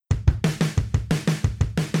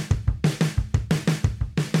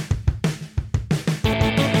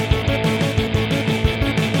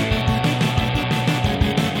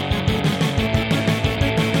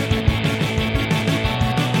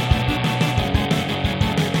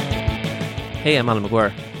Hey, I'm Alan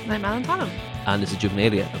McGuire. And I'm Alan Tottenham. And this is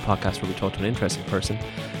Juvenalia, a podcast where we talk to an interesting person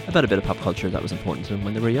about a bit of pop culture that was important to them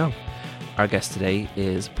when they were young. Our guest today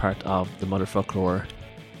is part of the Mother Folklore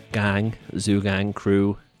gang, zoo gang,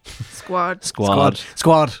 crew, Squad. Squad.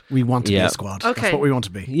 We want to be a squad. Okay. That's what we want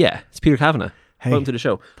to be. Yeah, it's Peter Kavanagh. Hey. Welcome to the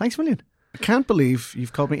show. Thanks a million. I can't believe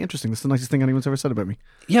you've called me interesting. That's the nicest thing anyone's ever said about me.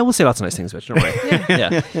 Yeah, we'll say lots of nice things about you, don't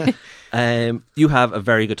worry. Yeah. You have a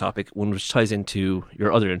very good topic, one which ties into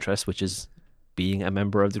your other interest, which is being a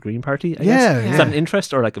member of the Green Party, I guess. Yeah. Is that an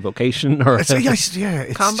interest or like a vocation? Or It's Combo? just it's a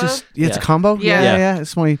Yeah. combo. Yeah. Yeah.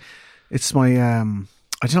 It's my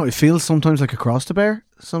I don't know, it feels sometimes like a cross to bear.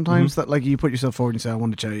 Sometimes that like you put yourself forward and say, I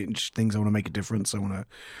want to change things, I want to make a difference, I want to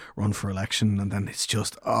run for election, and then it's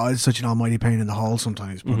just it's such an almighty pain in the hall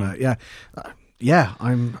sometimes. But I'm an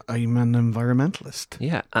environmentalist.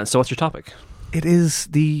 Yeah. And so what's your topic? It is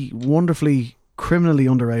the wonderfully criminally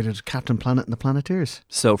underrated Captain Planet and the Planeteers.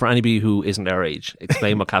 So for anybody who isn't our age,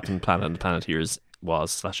 explain what Captain Planet and the Planeteers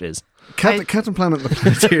was/is. Captain Planet and the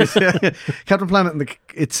Planeteers. Yeah. Captain Planet and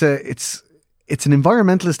it's an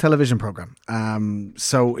environmentalist television program.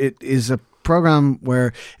 So it is a program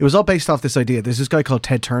where it was all based off this idea. There's this guy called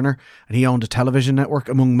Ted Turner, and he owned a television network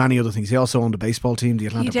among many other things. He also owned a baseball team, the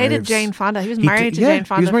Atlanta He dated Braves. Jane Fonda. He was married to Jane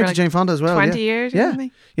Fonda. He was married for to Jane Fonda as well. 20 years, Yeah. wasn't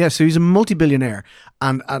he? Yeah, so he's a multi-billionaire.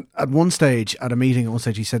 And at one stage, at a meeting,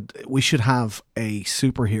 he said, we should have a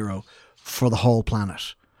superhero for the whole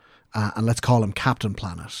planet. And let's call him Captain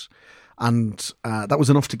Planet. And that was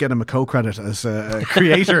enough to get him a co-credit as a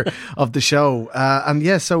creator of the show.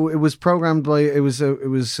 So it was programmed by it was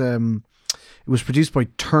produced by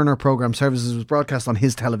Turner Program Services. It was broadcast on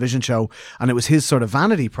his television show, and it was his sort of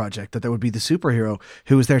vanity project that there would be the superhero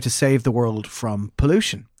who was there to save the world from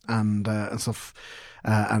pollution and stuff.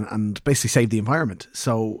 And basically save the environment.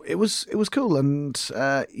 So it was cool, and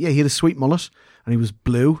he had a sweet mullet, and he was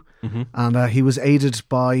blue, and he was aided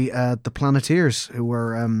by the Planeteers, who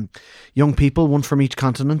were young people, one from each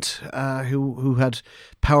continent, who had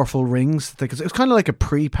powerful rings. It was kind of like a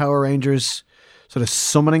pre-Power Rangers sort of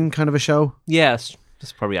summoning kind of a show. Yes,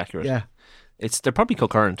 that's probably accurate. Yeah, They're probably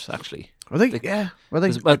concurrent, actually. Are they? Yeah, were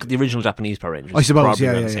they? Well, the original Japanese Power Rangers. I suppose. Probably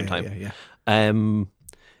Yeah, around yeah, the same yeah, time. yeah.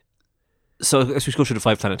 So let's go through the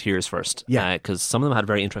 5 Planeteers first. Yeah. Because some of them had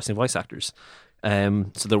very interesting voice actors. So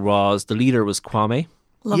the leader was Kwame,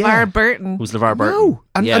 LeVar Yeah. Burton. who's LeVar Burton. No,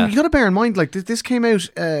 and Yeah. you got to bear in mind, like this came out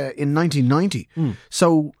in 1990.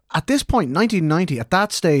 So at this point, 1990, at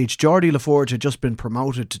that stage, Geordie LaForge had just been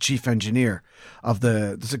promoted to chief engineer of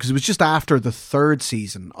because it was just after the third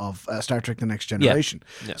season of Star Trek: The Next Generation.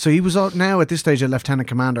 Yeah. So he was now at this stage a lieutenant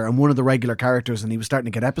commander and one of the regular characters, and he was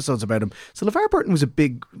starting to get episodes about him. So LeVar Burton was a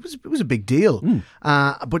big deal.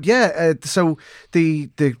 So the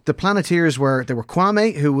Planeteers were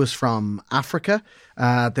Kwame, who was from Africa.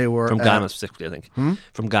 They were From Ghana specifically, I think.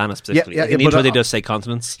 From Ghana specifically. Yeah, In the but, intro, they just say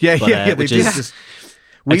continents. They which did is, this.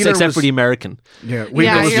 Wheeler except was- for the American. Yeah, Wheeler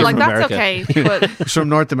Yeah, was you're like, from that's America. okay. But was from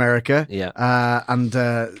North America. Yeah. And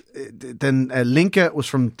then Linka was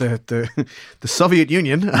from the Soviet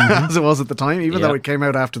Union, as it was at the time, even Yeah. though it came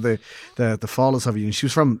out after the fall of the Soviet Union. She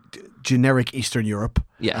was from generic Eastern Europe.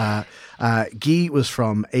 Yeah. Guy was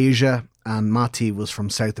from Asia, and Mati was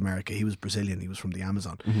from South America. He was Brazilian. He was from the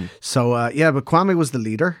Amazon. So, but Kwame was the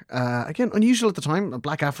leader. Again, unusual at the time, a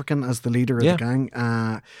black African as the leader of the gang.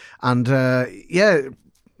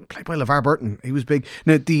 Played by LeVar Burton. He was big.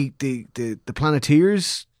 Now, the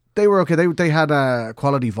Planeteers, they were okay. They had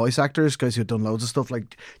quality voice actors, guys who had done loads of stuff,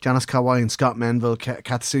 like Janice Kawai and Scott Menville,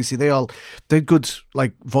 Katsusi. They had good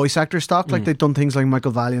like voice actor stock. Like they'd done things like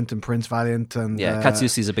Michael Valiant and Prince Valiant. And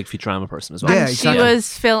Katsusi's a big Futurama person as well. Yeah, and exactly. she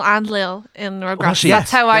was Phil and Lil in Rugrats. she?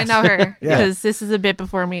 That's how I know her, Yeah. because this is a bit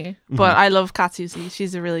before me. But I love Katsusi.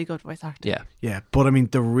 She's a really good voice actor. Yeah. Yeah, but I mean,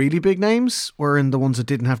 the really big names were in the ones that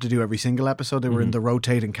didn't have to do every single episode. They were in the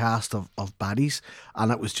rotating cast of baddies,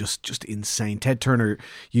 and that was just insane. Ted Turner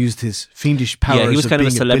used his fiendish powers. Yeah, he was of kind of a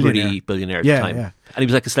being celebrity billionaire at the time. Yeah. And he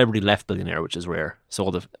was like a celebrity left billionaire, which is rare. So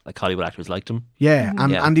all the Hollywood actors liked him. Yeah,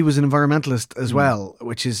 and Yeah. and he was an environmentalist as well,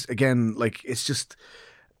 which is again like it's just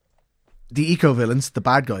the eco-villains, the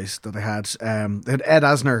bad guys that they had. They had Ed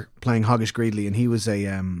Asner playing Hoggish Greedley, and he was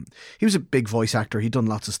a big voice actor. He'd done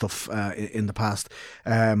lots of stuff in the past.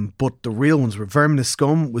 But the real ones were Verminous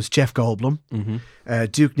Scum was Jeff Goldblum.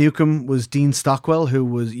 Duke Nukem was Dean Stockwell, who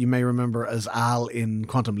was, you may remember, as Al in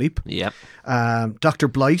Quantum Leap. Yep. Dr.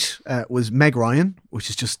 Blight was Meg Ryan, which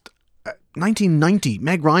is just 1990.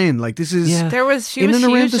 Meg Ryan, like this is She was in and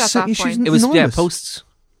around huge the at that she's point. It was enormous. post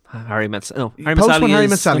Harry Met Sally. No, Harry Post Met when Harry Sally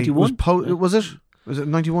Met is Sally 21. was it? Was it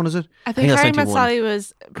 91? Is it? I think that's Harry Met 91. Sally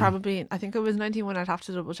was probably, I think it was 91. I'd have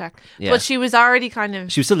to double check. Yeah. But she was already kind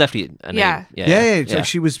of. She was still definitely a name. Yeah. Yeah. Like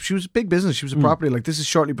she was big business. She was a Mm. property. Like this is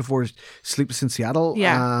shortly before Sleepless in Seattle.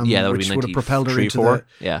 Yeah. Yeah, that would which be would have propelled her 93, into 4.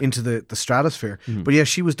 the Yeah. into the stratosphere. Mhm. But yeah,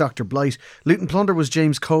 she was Dr. Blight. Loot and Plunder was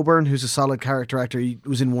James Coburn, who's a solid character actor. He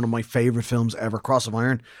was in one of my favorite films ever, Cross of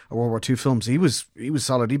Iron, a World War II films. He was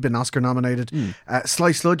solid. He'd been Oscar nominated.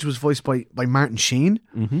 Sly Sludge was voiced by Martin Sheen,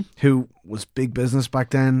 Mm-hmm. who was big business back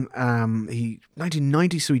then. He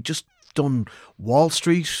 1990, so he'd just done Wall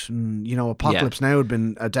Street, and Apocalypse Now had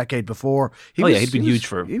been a decade before. He'd been huge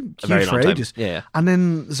for a very long time. ages. Yeah. And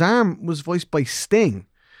then Zarm was voiced by Sting,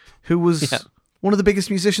 who was one of the biggest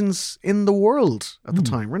musicians in the world at the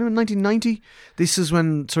time. Right in 1990, this is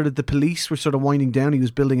when sort of the Police were sort of winding down. He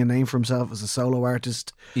was building a name for himself as a solo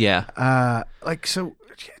artist. Yeah.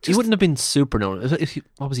 He wouldn't have been super known.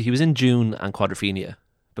 What was he? He was in June and Quadrophenia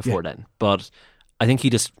before then, but I think he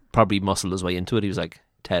just probably muscled his way into it. He was like,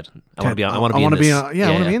 Ted, I want to be on. I want to be in this.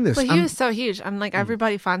 I want to be in this. But he And was so huge, and like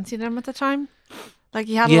everybody fancied him at the time. Like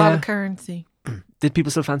he had a lot of currency. Did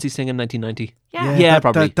people still fancy Sting in 1990? Yeah.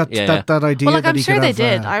 Probably. That idea. Well, like that I'm he sure could they have,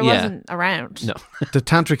 did. I wasn't around. No. The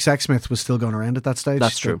tantric sexsmith was still going around at that stage.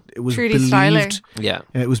 That's true. It was Trudy Styler. Yeah.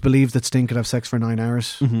 It was believed that Sting could have sex for 9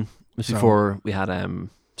 hours. Mm-hmm. It was So- before we had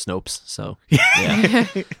Snopes. So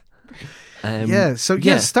yeah.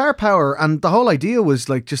 Star power, and the whole idea was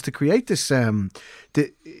like just to create this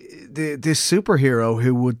this superhero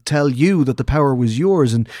who would tell you that the power was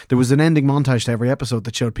yours, and there was an ending montage to every episode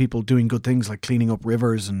that showed people doing good things like cleaning up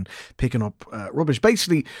rivers and picking up rubbish.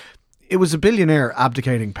 Basically, it was a billionaire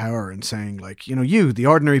abdicating power and saying, like, you, the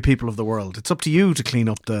ordinary people of the world, it's up to you to clean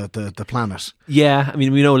up the planet. Yeah, I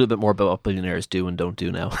mean, we know a little bit more about what billionaires do and don't do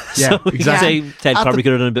now. Yeah, so exactly. You could say Ted probably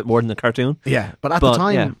could have done a bit more than the cartoon. Yeah, but at the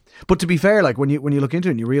time, yeah. but to be fair, like when you look into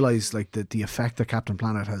it and you realize like the effect that Captain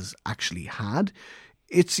Planet has actually had,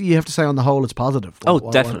 you have to say on the whole it's positive.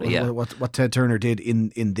 Definitely, yeah. What Ted Turner did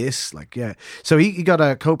in this, like, yeah. So he got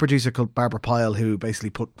a co-producer called Barbara Pyle who basically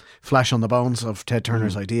put flesh on the bones of Ted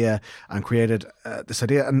Turner's idea and created this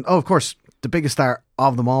idea. And of course, the biggest star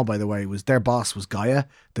of them all, by the way, was their boss was Gaia,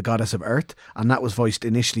 the goddess of Earth, and that was voiced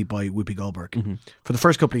initially by Whoopi Goldberg for the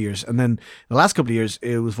first couple of years, and then the last couple of years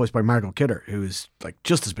it was voiced by Margot Kidder, who is like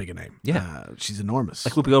just as big a name. Yeah, she's enormous.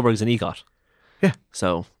 Like Whoopi Goldberg's an EGOT. Yeah.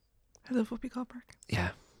 So I love Whoopi Goldberg. yeah.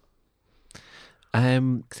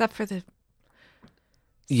 Except for the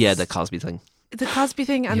Cosby thing. The Cosby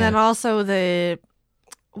thing, and then also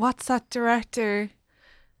what's that director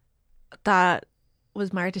that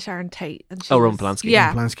was married to Sharon Tate? And she Roman Polanski.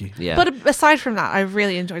 Yeah. Polanski. Yeah. But aside from that, I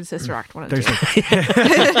really enjoyed Sister Act 1 and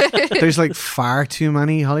 2. There's like far too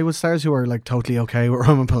many Hollywood stars who are like totally okay with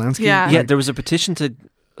Roman Polanski. Yeah. Yeah, there was a petition to,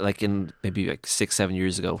 like, in maybe like 6-7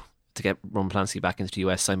 years ago, to get Roman Polanski back into the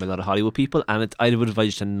US, signed by a lot of Hollywood people, and I would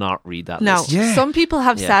advise you to not read that No, list. Yeah. some people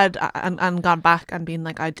have Yeah. said and gone back and been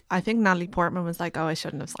like, I think Natalie Portman was like, oh, I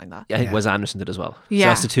shouldn't have signed that. Yeah, I think Yeah. Wes Anderson did as well. Yeah. So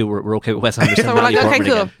that's the two. We're okay with Wes Anderson. So and we're like, Natalie okay,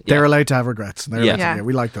 Portman cool. again. They're Yeah. allowed to have regrets. And Yeah.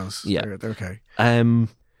 We like those. Yeah. They're okay.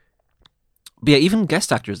 But yeah, even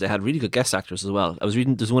guest actors, they had really good guest actors as well. I was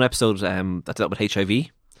reading, there's one episode that dealt with HIV,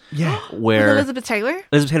 Yeah. where With Elizabeth Taylor.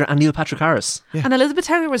 Elizabeth Taylor and Neil Patrick Harris. Yeah. And Elizabeth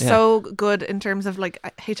Taylor was Yeah. so good in terms of like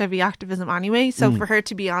HIV activism anyway. So for her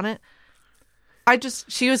to be on it,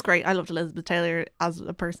 she was great. I loved Elizabeth Taylor as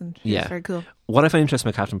a person. She was very cool. What I find interesting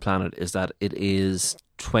about Captain Planet is that it is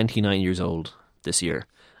 29 years old this year,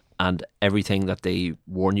 and everything that they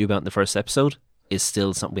warned you about in the first episode is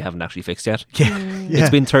still something we haven't actually fixed yet. Yeah. It's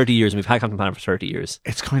been 30 years, and we've had Captain Planet for 30 years.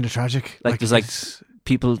 It's kind of tragic. Like, there's like it's-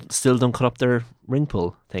 people still don't cut up their ring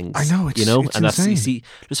pull things. I know, it's and that's, you insane. see,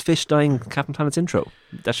 there's fish dying Captain Planet's intro.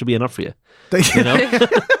 That should be enough for you. you know?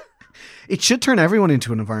 It should turn everyone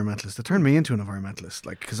into an environmentalist. It turned me into an environmentalist.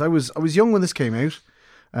 Like, because I was young when this came out.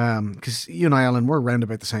 Because you and I, Alan, we're around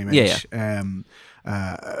about the same age.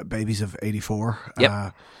 Babies of 84.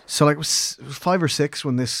 Yep. So like it was 5 or 6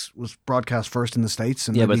 when this was broadcast first in the States.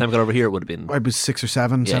 And Yeah, by the maybe time I got over here, it would have been. I was 6 or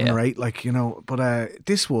 7, Yeah, 7 yeah. or 8, like, but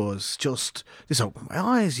this was just, this opened my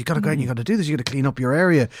eyes. You got to go out and you got to do this. You got to clean up your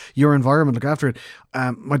area, your environment, look after it.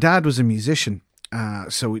 My dad was a musician,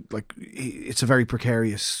 so it's a very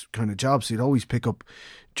precarious kind of job. So he'd always pick up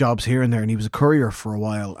jobs here and there, and he was a courier for a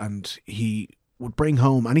while, and he would bring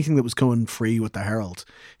home anything that was going free with the Herald.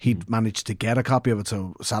 He'd managed to get a copy of it,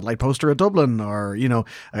 so a satellite poster of Dublin, or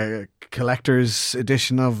a collector's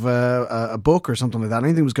edition of a book or something like that.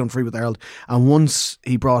 Anything was going free with the Herald. And once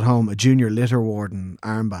he brought home a junior litter warden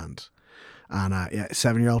armband, and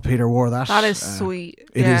 7-year-old Peter wore that. That is sweet.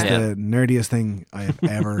 It is Yeah. the nerdiest thing I have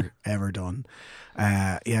ever done.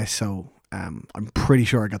 So I'm pretty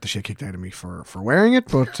sure I got the shit kicked out of me for wearing it,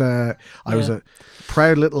 but I was a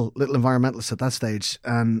proud little environmentalist at that stage.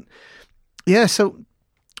 And yeah, so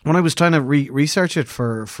when I was trying to research it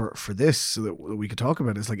for this so that we could talk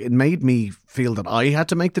about it, it's like it made me feel that I had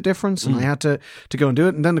to make the difference and I had to go and do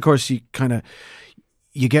it. And then of course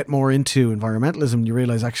you get more into environmentalism and you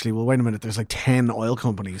realise actually, well, wait a minute, there's like 10 oil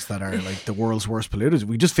companies that are like the world's worst polluters. If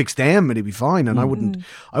we just fix them, it'd be fine. And I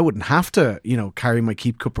wouldn't have to, carry my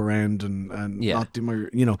keep cup around and not do my,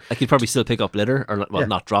 Like you'd probably still pick up litter or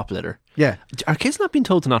not drop litter. Yeah. Are kids not being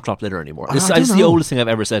told to not drop litter anymore? I This don't is the know. oldest thing I've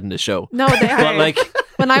ever said in this show. No, they are. But like,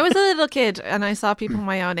 When I was a little kid and I saw people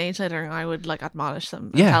my own age littering, I would like admonish them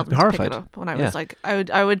and Yeah, tell them to horrified. pick it up. When I was like,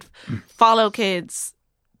 I would follow kids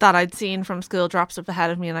that I'd seen from school drop stuff ahead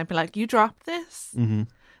of me, and I'd be like, "You dropped this? mm-hmm.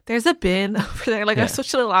 There's a bin over there." Like, I'm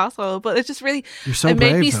such a little asshole, but it just really You're so it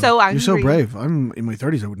brave. made me though. so angry. You're so brave. I'm in my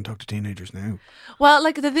 30s. I wouldn't talk to teenagers now. Well,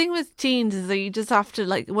 like the thing with teens is that you just have to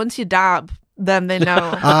like once you dab, then they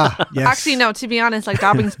know. Yes. Actually, no. To be honest, like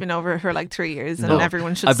dabbing's been over for like 3 years, and No.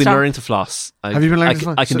 everyone should. I've been stop. learning to floss. Have you been learning to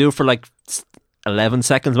floss? I can So- do it for like 11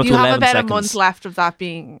 seconds. Up You to have 11 about seconds. a month left of that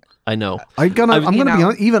being. I know. I'm gonna be know.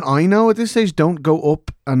 honest. Even I know at this stage, don't go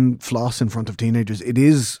up and floss in front of teenagers. It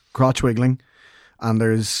is crotch wiggling, and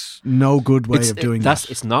there's no good way of doing that.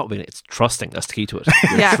 It's not wiggling. It's trusting. That's the key to it.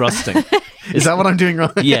 You're Yeah. trusting. Is that what I'm doing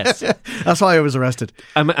wrong? Yes. That's why I was arrested.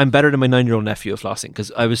 I'm better than my 9-year-old nephew at flossing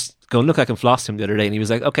because I was going, look, I can floss him the other day, and he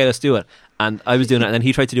was like, okay, let's do it. And I was doing it, and then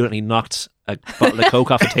he tried to do it, and he knocked a bottle of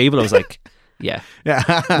Coke off a table. I was like, yeah, Yeah.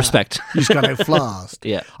 respect. You just got out flossed.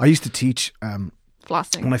 Yeah. I used to teach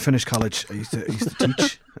Flossing. when I finished college. I used to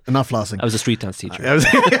teach, not flossing. I was a street dance teacher. I was-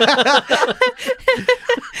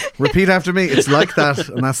 Repeat after me. It's like that,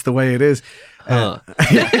 and that's the way it is.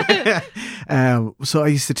 So I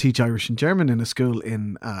used to teach Irish and German in a school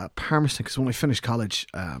in Palmerston because when I finished college,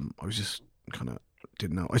 I was just kind of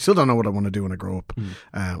didn't know. I still don't know what I want to do when I grow up.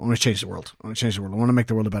 I want to change the world. I want to make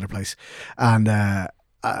the world a better place. And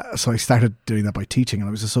so I started doing that by teaching, and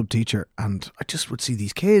I was a sub teacher, and I just would see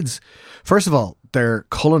these kids. First of all, their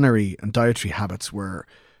culinary and dietary habits were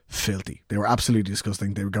filthy. They were absolutely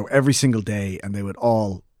disgusting. They would go every single day, and they would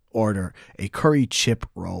all order a curry chip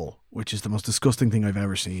roll, which is the most disgusting thing I've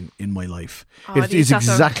ever seen in my life. Oh, It is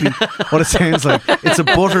exactly what it sounds like. It's a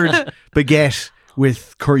buttered baguette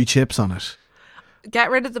with curry chips on it.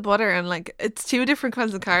 Get rid of the butter and like it's 2 different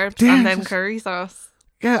kinds of carbs Yeah, and then just- curry sauce.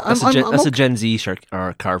 Yeah, That's a Gen Z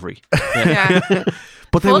or carvery. Yeah,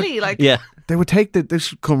 but they would, fully like Yeah. they would take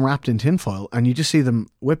this come wrapped in tinfoil, and you just see them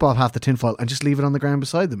whip off half the tinfoil and just leave it on the ground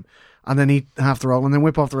beside them, and then eat half the roll, and then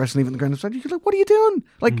whip off the rest and leave it on the ground beside you. You're like, what are you doing?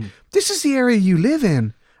 Like, this is the area you live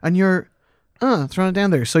in, and you're throwing it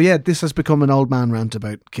down there. So yeah, this has become an old man rant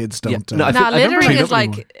about kids don't. Yeah. No, I nah, remember littering clean is up like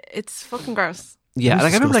anymore. it's fucking gross. Yeah, It's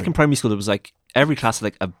like I remember like disgusting. in primary school, it was like every class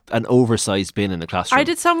had like an oversized bin in the classroom. I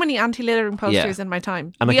did so many anti-littering posters Yeah. in my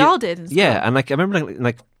time. And, like, We you- all did. In school. Yeah, and like I remember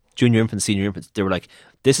like junior infants, senior infants, they were like,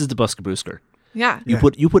 "This is the Busker Brewsker. yeah. You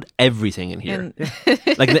put everything in here."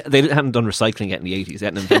 Like they hadn't done recycling yet in the 80s, they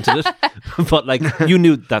hadn't invented it, but like you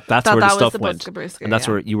knew that's That where the was stuff the went, Busker Brewsker, and that's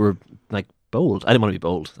yeah. where you were like bold. I didn't want to be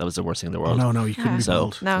bold. That was the worst thing in the Oh, world. no, you couldn't be So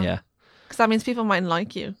bold. No. yeah, Because that means people mightn't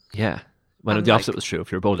like you. yeah. Well, And, the like- opposite was true.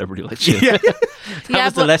 If you're bold, everybody likes you. Yeah. That Yeah,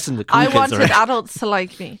 was the but lesson. The cool I kids wanted learned. adults to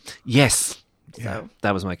like me. Yes, So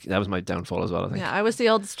that was my downfall as well. I think. yeah, I was the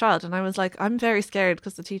oldest child, and I was like, I'm very scared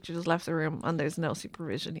because the teacher just left the room and there's no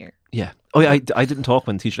supervision here. Yeah. Oh, yeah. I didn't talk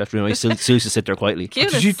when the teacher left the room. I still used to sit there quietly. Cute.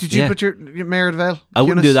 Did you Yeah. put your Mayor Vale? I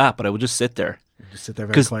wouldn't do that, but I would just sit there. Just sit there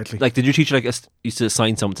very Because, quietly. like, did your teacher used to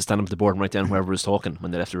assign someone to stand up at the board and write down whoever was talking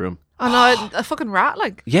when they left the room? Oh no, a fucking rat.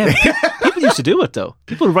 Like, Yeah, people used to do it though.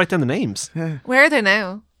 People would write down the names. where are they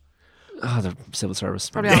now? Oh, the civil service.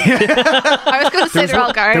 Probably all. I was going to say they're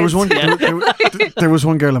all guards. There was one. There was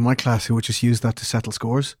one girl in my class who would just use that to settle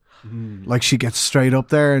scores. Like she'd get straight up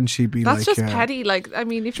there and she'd be That's like, just petty. Like, I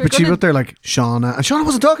mean, if you're but she'd be going up there like Shauna, and Shauna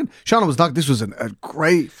wasn't talking. Shauna was talking. This was a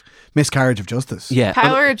grave miscarriage of justice. Yeah.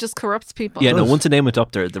 power just corrupts people. Yeah, no, once a name went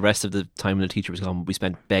up there, the rest of the time when the teacher was gone, we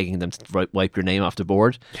spent begging them to wipe your name off the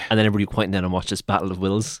board. And then everybody pointing down and watch this battle of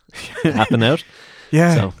wills happen out.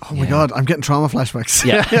 Yeah. So, oh my yeah. god, I'm getting trauma flashbacks.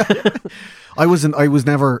 Yeah. I was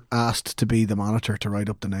never asked to be the monitor to write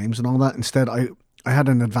up the names and all that. Instead, I had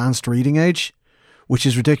an advanced reading age, which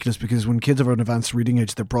is ridiculous because when kids are an advanced reading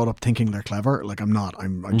age, they're brought up thinking they're clever. Like I'm not. I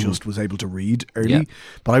just was able to read early, Yeah.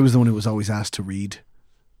 but I was the one who was always asked to read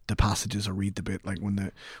the passages or read the bit. Like when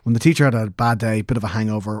the teacher had a bad day, bit of a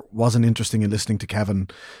hangover, wasn't interested in listening to Kevin,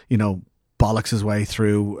 bollocks his way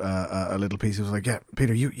through a little piece. He was like, "Yeah,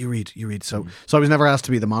 Peter, you read." So I was never asked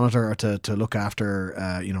to be the monitor or to look after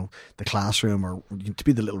the classroom or to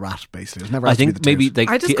be the little rat. Basically, I was never. Asked I think to be the maybe tutor. like,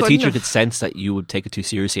 I just a couldn't teacher have. could sense that you would take it too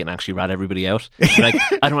seriously and actually rat everybody out. Like,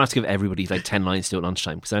 I don't have to give everybody like 10 lines to do at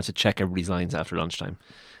lunchtime because I have to check everybody's lines after lunchtime.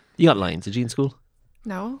 You got lines, did you, in school?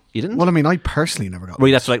 No. You didn't? Well, I mean, I personally never got. Well,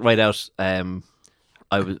 you have to like write out.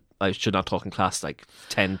 I should not talk in class like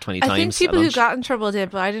 10, 20 times. I think at people who lunch. got in trouble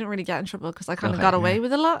did, but I didn't really get in trouble because I kind of Okay, got away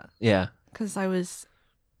with a lot Yeah. because I was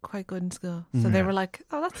quite good in school. So they were like,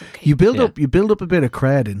 "Oh, that's okay." You build Yeah. up a bit of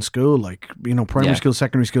cred in school, like primary Yeah. school,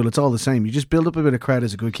 secondary school. It's all the same. You just build up a bit of cred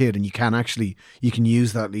as a good kid, and you can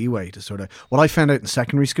use that leeway to sort of. What I found out in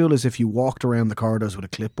secondary school is if you walked around the corridors with a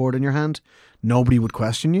clipboard in your hand, nobody would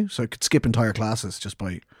question you. So I could skip entire classes just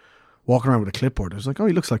by walking around with a clipboard. I was like, oh,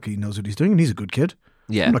 he looks like he knows what he's doing, and he's a good kid.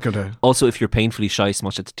 Yeah. I'm not gonna. Also, if you're painfully shy so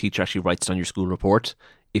much that the teacher actually writes it on your school report,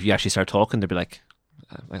 if you actually start talking, they'll be like,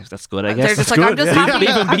 that's good, I guess. They're just That's like, "I'm good, just yeah. happy.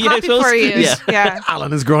 Leave him I'm be, I happy suppose. for you." Yeah. Yeah.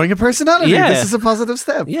 Alan is growing a personality. Yeah. This is a positive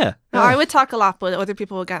step. Yeah. No, I would talk a lot, but other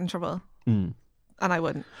people would get in trouble, Mm. and I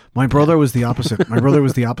wouldn't. My brother was the opposite. My brother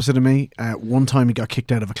was the opposite of me. One time he got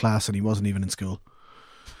kicked out of a class and he wasn't even in school.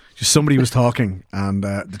 Just somebody was talking and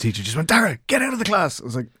the teacher just went, "Dara, get out of the class." I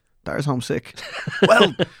was like, "Dara's homesick."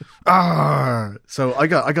 Well, so I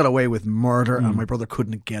got away with murder, and my brother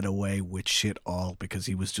couldn't get away with shit all because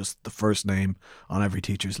he was just the first name on every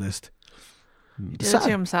teacher's list. He did it Sad. to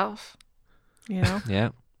himself. You know? Yeah.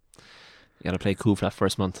 You got to play cool for that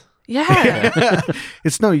first month Yeah.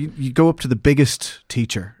 It's you go up to the biggest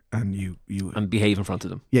teacher and you and behave in front of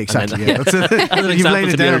them. yeah, exactly. And then- Yeah, that's it. As an You've example laid to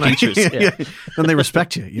it the down. other like, teachers, yeah. And they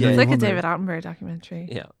respect you. Yeah. It's like a you wonder- David Attenborough documentary.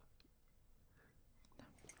 Yeah.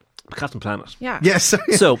 Captain Planet. Yeah. Yes.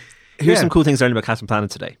 So, here's Yeah. some cool things learned about Captain Planet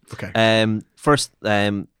today. Okay. First,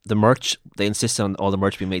 the merch, they insisted on all the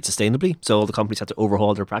merch being made sustainably. So all the companies had to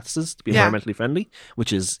overhaul their practices to be Yeah. environmentally friendly,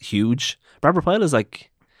 which is huge. Barbara Pyle is like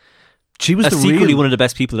She was the secretly real. one of the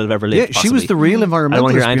best people that have ever Yeah, lived. she was the real environmentalist. I don't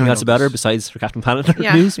want to hear anything behind else all about her this. besides for Captain Planet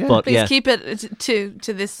Yeah. news, Yeah. but Please yeah. keep it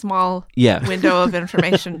to this small Yeah. window of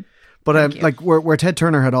information. But Thank you. like where Ted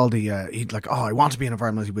Turner had all the he'd like, oh, I want to be an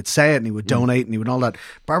environmentalist. He would say it and he would donate and he would all that.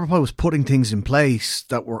 Barbara Pyle was putting things in place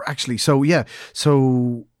that were actually so yeah.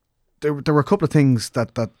 So there were a couple of things that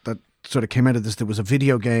sort of came out of this. There was a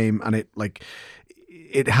video game and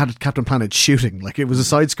it had Captain Planet shooting. Like it was a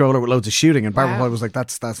side scroller with loads of shooting, and Barbara Wow. Pyle was like,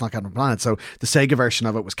 "That's not Captain Planet." So the Sega version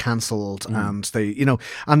of it was cancelled, and they,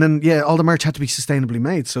 and then all the merch had to be sustainably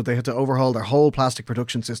made. So they had to overhaul their whole plastic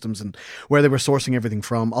production systems and where they were sourcing everything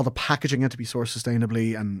from. All the packaging had to be sourced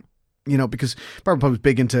sustainably, and because Barbara Pyle was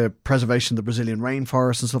big into preservation of the Brazilian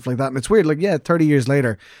rainforest and stuff like that. And it's weird, 30 years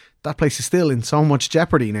later, that place is still in so much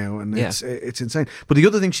jeopardy now, and Yeah. it's insane. But the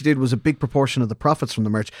other thing she did was a big proportion of the profits from the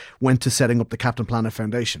merch went to setting up the Captain Planet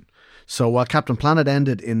Foundation. So while Captain Planet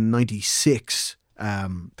ended in '96,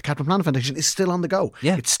 the Captain Planet Foundation is still on the go.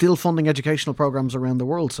 Yeah. It's still funding educational programs around the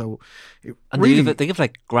world. So it And really, they give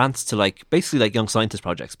like grants to like basically like young scientist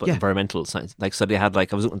projects, but Yeah. environmental science. Like so they had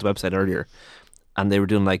like I was looking at the website earlier, and they were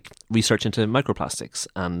doing like research into microplastics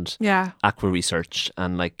and Yeah. aqua research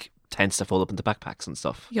and like tents to fold up into backpacks and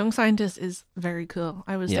stuff. Young Scientist is very cool.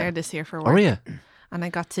 I was Yeah. there this year for work. Oh yeah, And I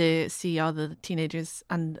got to see all the teenagers,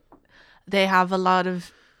 and they have a lot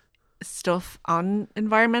of stuff on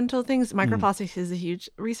environmental things. Microplastics is a huge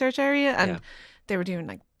research area, and Yeah. they were doing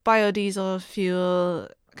like biodiesel fuel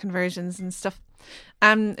conversions and stuff.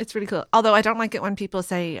 It's really cool. Although I don't like it when people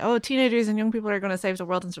say, "Oh, teenagers and young people are going to save the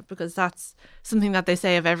world" and stuff, because that's something that they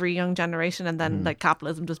say of every young generation, and then like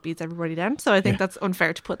capitalism just beats everybody down. So I think that's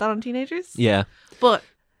unfair to put that on teenagers. yeah. But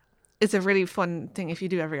it's a really fun thing. If you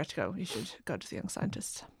do ever get to go, you should go to the Young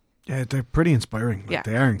Scientist. yeah, they're pretty inspiring. Like, Yeah.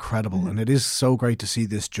 they are incredible, and it is so great to see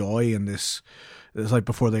this joy and this. It's like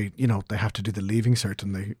before they have to do the leaving cert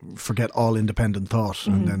and they forget all independent thought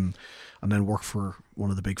and then work for one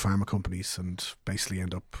of the big pharma companies and basically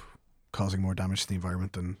end up causing more damage to the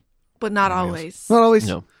environment than But not anybody always. else. Not always.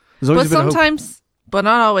 No, There's always But a bit of hope. sometimes. But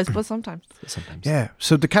not always. But sometimes. sometimes. Yeah.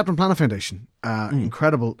 So the Captain Planet Foundation,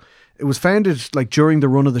 incredible. It was founded like during the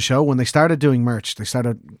run of the show when they started doing merch. They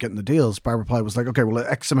started getting the deals. Barbara Pyle was like, "Okay, well,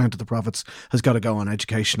 X amount of the profits has got to go on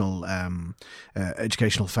educational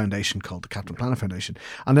foundation called the Captain Planet Foundation."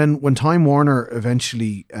 And then when Time Warner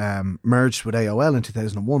eventually merged with AOL in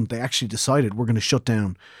 2001, they actually decided we're going to shut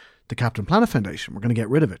down the Captain Planet Foundation. We're going to get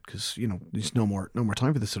rid of it because there's no more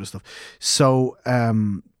time for this sort of stuff. So.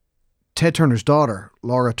 Ted Turner's daughter,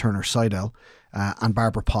 Laura Turner Seidel, and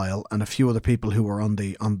Barbara Pyle, and a few other people who were on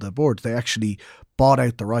the board, they actually bought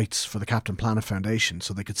out the rights for the Captain Planet Foundation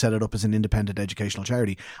so they could set it up as an independent educational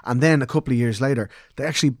charity. And then a couple of years later, they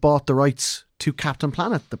actually bought the rights to Captain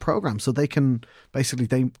Planet, the program, so they can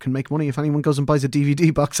make money if anyone goes and buys a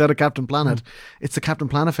DVD box out of Captain Planet. It's the Captain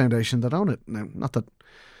Planet Foundation that own it. Now, not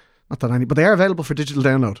that any, but they are available for digital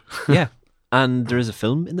download. Yeah. And there is a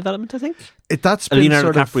film in development, I think. That's been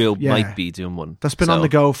Leonardo sort of, DiCaprio yeah, might be doing one. That's been on the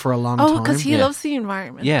go for a long time. Oh, because he Yeah. loves the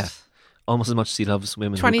environment. Yeah. Almost as much as he loves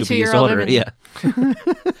women who could be his 22-year-old daughter. women.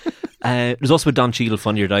 Yeah. There's also a Don Cheadle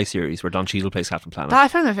Funny or Die series where Don Cheadle plays Captain Planet. I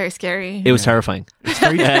found that very scary. It was terrifying. It's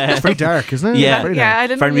very dark, isn't it? Yeah. It's very Yeah, dark. I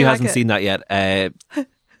didn't For anyone really who like hasn't it. seen that yet,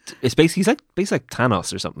 it's basically he's like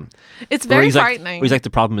Thanos or something. It's Where very he's like, frightening. where he's like the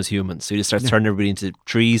problem is humans. So he just starts turning everybody into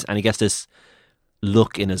trees, and he gets this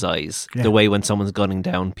look in his eyes, Yeah. the way when someone's gunning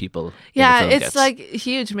down people. in the yeah, film it's gets. like a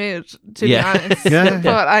huge mood, to Yeah. be honest.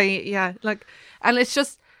 Yeah. But and it's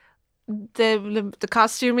just the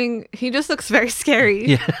costuming. He just looks very scary.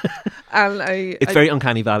 Yeah. And It's very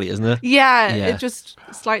Uncanny Valley, isn't it? yeah, Yeah. it just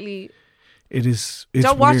slightly. It is. It's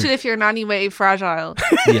Don't watch weird. it if you're in any way fragile.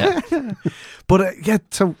 Yeah. But yeah,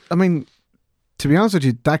 so I mean, to be honest with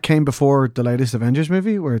you, that came before the latest Avengers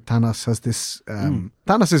movie where Thanos has this.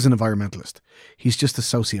 Thanos is an environmentalist. He's just a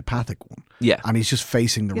sociopathic one, Yeah. and he's just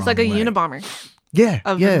facing the He's wrong like a way. Unabomber Yeah,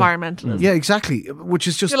 of yeah, environmentalism. yeah, exactly. Which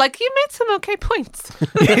is just You're like, you made some okay points.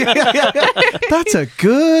 that's a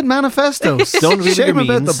good manifesto. Don't really Shame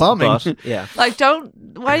about the bombing. yeah. Like,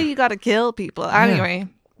 why do you got to kill people anyway?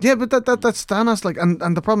 Yeah, but that's Thanos. Like, and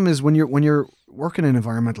the problem is when you're working in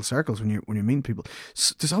environmental circles, when you're meeting people,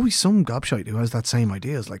 there's always some gobshite who has that same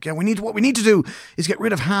idea. It's like, yeah, what we need to do is get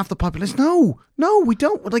rid of half the population. No, we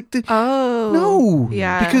don't. Like, no,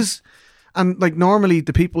 yeah. because. And like normally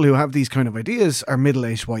the people who have these kind of ideas are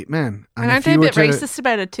middle-aged white men. And if aren't they you a were bit to- racist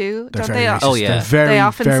about it too? They're Don't very they? racist. Oh, yeah. They're very, They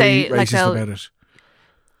often very say, like, racist they'll- about it.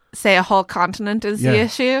 Say a whole continent is Yeah. the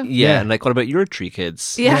issue. Yeah. Yeah. And like, what about your three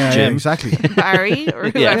kids? Yeah. Jim. exactly. Barry or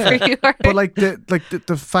Yeah. whoever you are. But like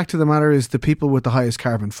the fact of the matter is the people with the highest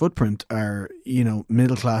carbon footprint are,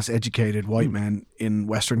 middle class educated white men in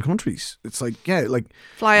Western countries. It's like,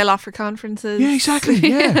 Fly a lot for conferences. yeah, exactly.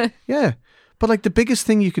 Yeah. Yeah. But like the biggest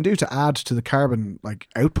thing you can do to add to the carbon like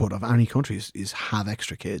output of any country is have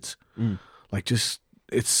extra kids. Like it's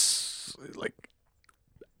like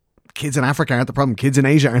kids in Africa aren't the problem. Kids in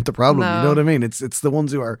Asia aren't the problem. No. You know what I mean? It's the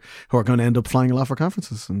ones who are going to end up flying a lot for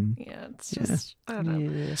conferences and Yeah, it's just, I don't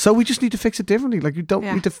know. so we just need to fix it differently. Like we don't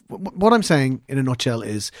Yeah. need to. What I'm saying in a nutshell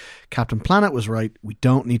is, Captain Planet was right. We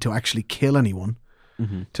don't need to actually kill anyone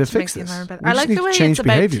to fix Make the this. environment better. We I just like need the to way change it's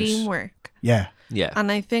about behaviours. teamwork. Yeah, Yeah.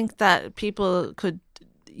 And I think that people could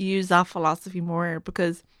use that philosophy more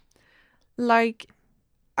because, like,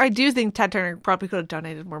 I do think Ted Turner probably could have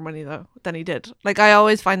donated more money though than he did. Like, I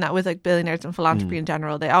always find that with like billionaires and philanthropy in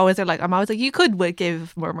general, they always are like, I'm always like, you could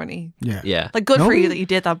give more money. yeah, Yeah. Like, good for Nobody- you that you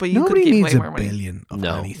did that, but you could Nobody give needs way a more money. billion of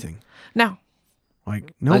No. anything. No,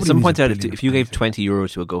 Like nobody. Someone needs pointed a out billion if you of gave anything.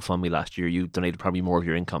 €20 to a GoFundMe last year, you donated probably more of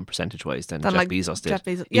your income percentage wise than Than, Jeff like, Bezos did. Jeff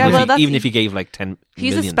Bezos. Even Yeah, if well, he- that's- even if he gave like 10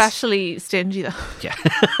 he's millions. especially stingy though. Yeah.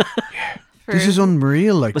 For- This is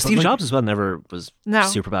unreal. Like, But Steve like, Jobs as well never was No.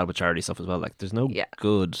 super bad with charity stuff as well. Like, there's no Yeah.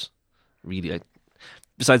 good, really. Like,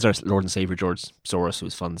 besides our Lord and Savior George Soros, who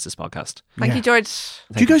funds this podcast. Thank Yeah. you, George.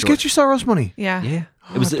 Do you guys get your Soros money? Yeah. Yeah,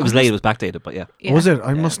 it was late. It was backdated, but yeah. Yeah. Was it?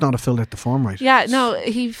 I must not have filled out the form right. Yeah, no,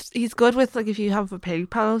 he's good with like if you have a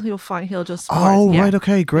PayPal, he'll just Oh, yeah. right.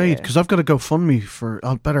 Okay, great. Yeah. Because I've got to GoFundMe for.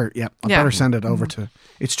 I'll better send it over to.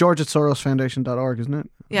 It's George at SorosFoundation.org, isn't it?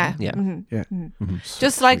 Yeah, Yeah. mhm. Yeah.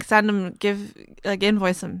 Just like send him,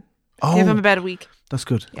 invoice him, Oh, give him about a week. that's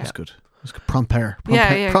good. Yeah. That's good. That's good. Prompt payer.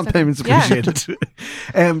 Yeah, Prompt exactly. payments Yeah. appreciated.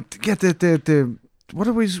 Get the what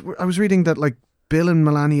I was reading that like Bill and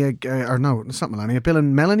Melania or no, it's not Melania. Bill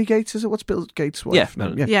and Melanie Gates, is it? What's Bill Gates' wife? Yeah, No,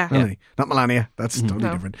 Melanie. Yeah. Melanie, not Melania. That's totally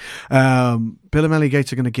No. different. Bill and Melanie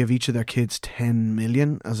Gates are going to give each of their kids 10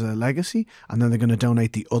 million as a legacy, and then they're going to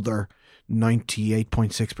donate the other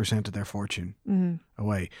 98.6% of their fortune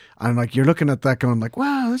away. And like you're looking at that, going like,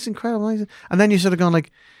 "Wow, that's incredible!" And then you're sort of going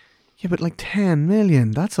like, "Yeah, but like 10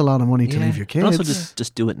 million, that's a lot of money to leave your kids." But also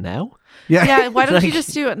just do it now. Yeah, why don't you Like,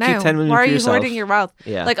 just do it keep now? 10 million Why are for you yourself. hoarding your wealth?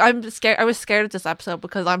 Yeah. Like I'm scared. I was scared of this episode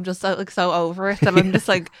because I'm just so over it that I'm just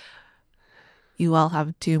like, you all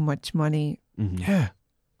have too much money, Yeah.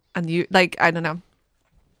 and you like I don't know.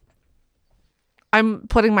 I'm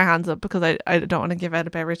putting my hands up because I don't want to give out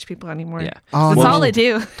about rich people anymore. Yeah. Oh, That's no. all I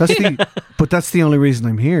do. That's the only reason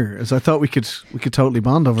I'm here. Is I thought we could totally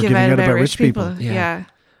bond over Give giving out out about rich people. Yeah.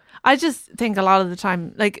 I just think a lot of the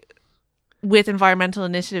time, like, with environmental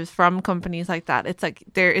initiatives from companies like that, it's like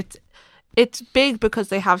it's big because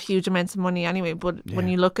they have huge amounts of money anyway. But when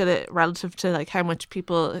you look at it relative to like how much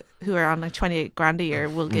people who are on like 28 grand a year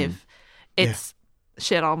will give, it's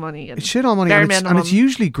shit all money. And it's shit all money, and it's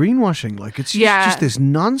usually greenwashing. Like it's just this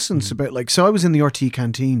nonsense about like. So I was in the RT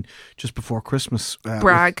canteen just before Christmas.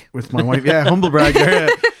 Brag with my wife. Yeah, humble brag. Yeah.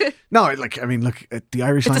 No, look at the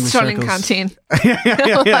Irish language circles. It's a stunning canteen.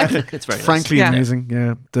 yeah. It's very frankly nice. amazing.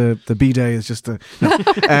 Yeah, the B-day is just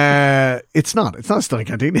it's not a stunning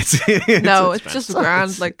canteen. It's just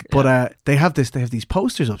grand. Like, but they have these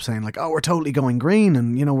posters up saying like, oh, we're totally going green,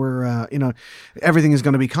 and we're everything is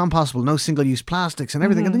going to be compostable, no single-use plastics and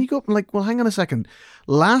everything. And then you go up and like, well, hang on a second.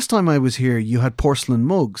 Last time I was here, you had porcelain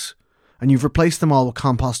mugs, and you've replaced them all with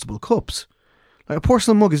compostable cups. Like a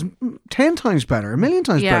porcelain mug is 10 times better, a million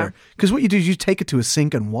times better. Because what you do is you take it to a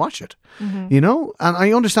sink and wash it. And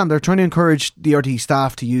I understand they're trying to encourage the RTE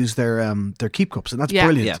staff to use their keep cups, and that's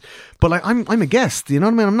brilliant. Yeah. But like I'm a guest, you know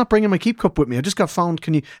what I mean? I'm not bringing my keep cup with me. I just got phoned.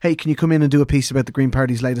 Can you come in and do a piece about the Green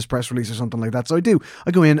Party's latest press release or something like that? So I do.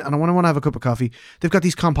 I go in and when I want to have a cup of coffee, they've got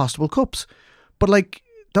these compostable cups. But like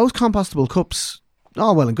those compostable cups,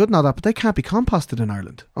 oh, well and good and all that, but they can't be composted in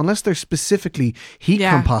Ireland unless they're specifically heat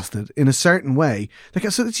composted in a certain way.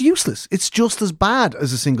 So it's useless. It's just as bad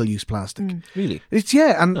as a single-use plastic. Really?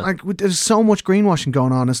 And like there's so much greenwashing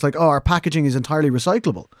going on. It's like, oh, our packaging is entirely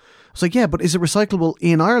recyclable. It's like, yeah, but is it recyclable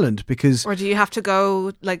in Ireland? Or do you have to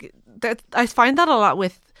go like that? I find that a lot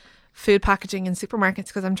with food packaging in supermarkets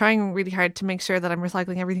because I'm trying really hard to make sure that I'm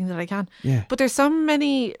recycling everything that I can. Yeah. But there's so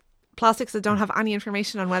many plastics that don't have any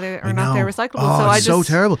information on whether or not they're recyclable. Oh, it's so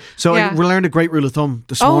terrible. So we learned a great rule of thumb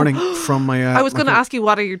this morning from my... I was going to ask you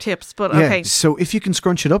what are your tips, but okay. So if you can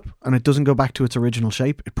scrunch it up and it doesn't go back to its original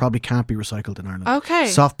shape, it probably can't be recycled in Ireland. Okay.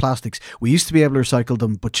 Soft plastics. We used to be able to recycle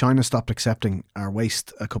them, but China stopped accepting our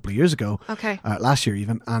waste a couple of years ago. Okay. Last year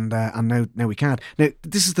even, and now we can't. Now,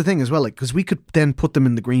 this is the thing as well, like, because we could then put them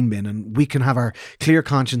in the green bin and we can have our clear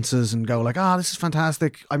consciences and go like, this is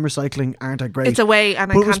fantastic. I'm recycling. Aren't I great? It's away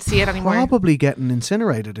and I can't see it anymore. Probably getting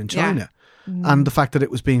incinerated in China. And the fact that it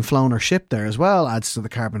was being flown or shipped there as well adds to the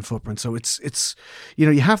carbon footprint. So it's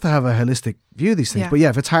you have to have a holistic view of these things. But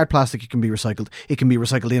if it's hard plastic, it can be recycled. It can be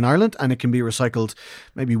recycled in Ireland and it can be recycled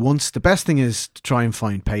maybe once. The best thing is to try and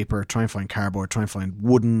find paper, try and find cardboard, try and find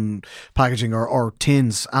wooden packaging or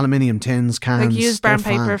tins, aluminium tins, cans. Like use brown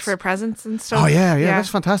paper for presents and stuff. Oh yeah, that's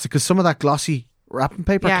fantastic because some of that glossy wrapping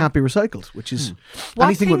paper can't be recycled, which is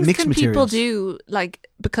anything with mixed materials. What things can people do? Like,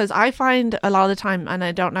 because I find a lot of the time, and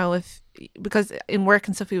I don't know because in work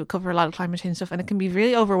and stuff we would cover a lot of climate change stuff, and it can be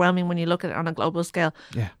really overwhelming when you look at it on a global scale.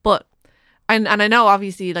 Yeah. But and I know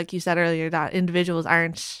obviously, like you said earlier, that individuals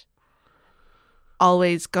aren't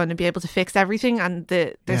always going to be able to fix everything, and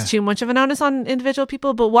there's too much of an onus on individual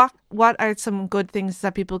people. But what are some good things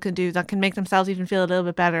that people can do that can make themselves even feel a little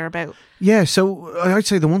bit better about? Yeah, so I'd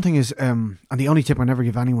say the one thing is, and the only tip I never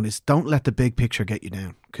give anyone is don't let the big picture get you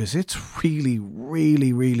down, because it's really,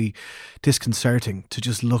 really, really disconcerting to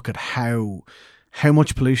just look at how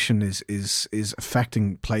much pollution is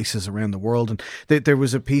affecting places around the world. And there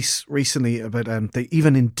was a piece recently about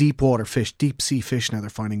even in deep water fish, deep sea fish, now they're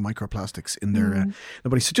finding microplastics in their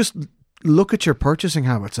body. So just look at your purchasing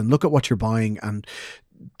habits and look at what you're buying. And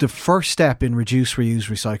the first step in reduce, reuse,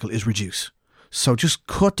 recycle is reduce. So just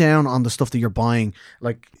cut down on the stuff that you're buying.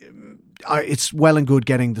 Like, it's well and good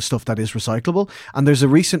getting the stuff that is recyclable, and there's a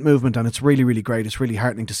recent movement, and it's really, really great. It's really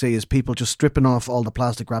heartening to see, is people just stripping off all the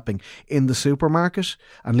plastic wrapping in the supermarket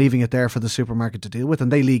and leaving it there for the supermarket to deal with,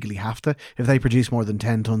 and they legally have to. If they produce more than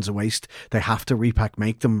 10 tons of waste, they have to repack,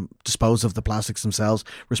 make them, dispose of the plastics themselves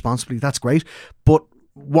responsibly. That's great, but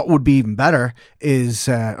what would be even better is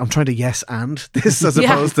I'm trying to yes and this as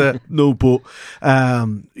opposed to no but.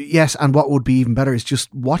 Yes, and what would be even better is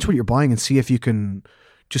just watch what you're buying and see if you can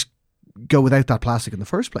just go without that plastic in the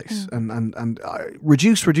first place, and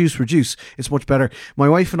reduce. It's much better. My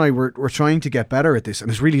wife and I were trying to get better at this,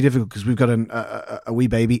 and it's really difficult because we've got a wee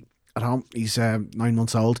baby at home. He's 9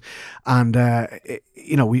 months old, and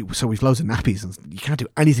we've loads of nappies, and you can't do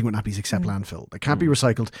anything with nappies except landfill. They can't be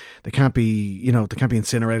recycled. They can't be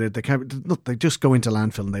incinerated. They just go into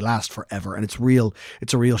landfill and they last forever, and it's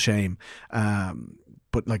a real shame.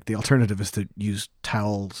 But like the alternative is to use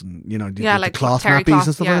towels and the cloth nappies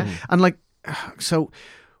and stuff like that. And like, so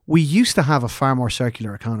we used to have a far more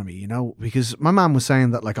circular economy, because my mum was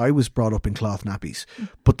saying that like I was brought up in cloth nappies,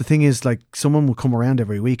 but the thing is, like, someone would come around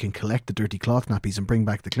every week and collect the dirty cloth nappies and bring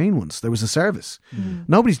back the clean ones. There was a service.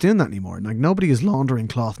 Nobody's doing that anymore. Like, nobody is laundering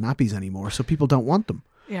cloth nappies anymore, so people don't want them.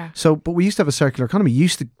 Yeah. So, but we used to have a circular economy. You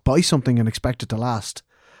used to buy something and expect it to last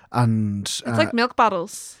And It's like milk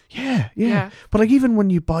bottles. yeah. But like even when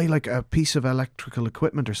you buy like a piece of electrical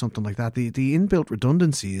equipment or something like that, the inbuilt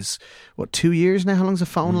redundancy is what, 2 years now? How long does a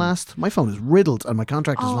phone last? My phone is riddled, and my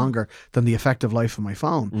contract is longer than the effective life of my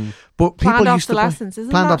phone. But Planned people used to buy obsolescence,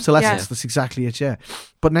 isn't planned that? obsolescence. Yeah. That's exactly it. Yeah.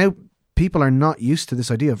 But now people are not used to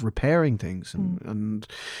this idea of repairing things, and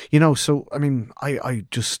you know. So I mean,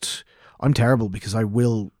 I'm terrible because I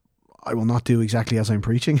will not do exactly as I'm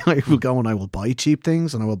preaching. I will go and I will buy cheap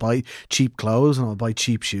things, and I will buy cheap clothes, and I will buy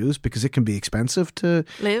cheap shoes, because it can be expensive to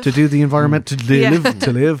Live. do the environment to Yeah.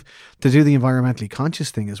 live to do the environmentally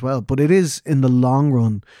conscious thing as well. But it is in the long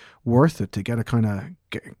run worth it to get a kind of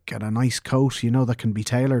get a nice coat, you know, that can be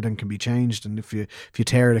tailored and can be changed, and if you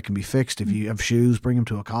tear it, it can be fixed. If you have shoes, bring them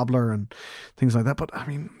to a cobbler and things like that. But I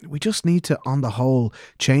mean, we just need to, on the whole,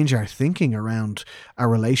 change our thinking around our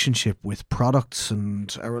relationship with products,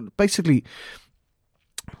 and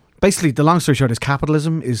basically the long story short is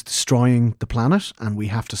capitalism is destroying the planet, and we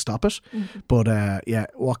have to stop it. But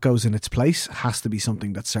what goes in its place has to be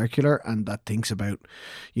something that's circular and that thinks about,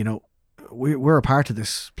 you know, we're a part of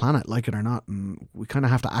this planet, like it or not, and we kind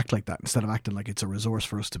of have to act like that instead of acting like it's a resource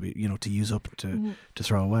for us to be, you know, to use up, to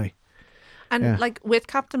throw away. And Yeah. like with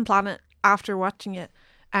Captain Planet, after watching it,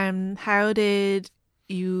 how did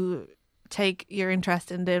you take your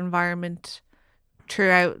interest in the environment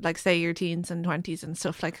throughout, like, say, your teens and 20s and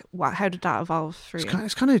stuff? Like, how did that evolve for you?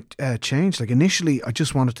 It's kind of changed. Like initially, I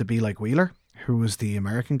just wanted to be like Wheeler, who was the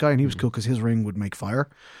American guy, and he was cool because his ring would make fire.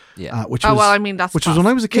 Yeah. Which Oh, was, well, I mean, that's which was when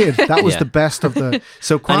I was a kid. That was Yeah. the best of the.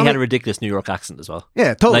 So And Kwame, he had a ridiculous New York accent as well.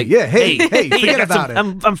 yeah, totally, Like, yeah. Hey, I forget got about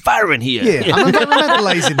some- it. I'm firing here. Yeah, I'm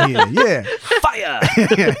environmentalizing here. Yeah. Fire.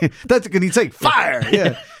 Yeah, that's good. He'd say fire.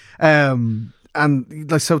 Yeah. And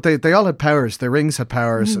like, so they all had powers. Their rings had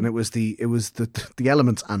powers, and it was the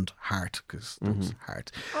elements and heart, because that was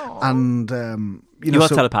heart. And He you know, was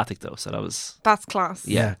so, telepathic though, so that was That's class.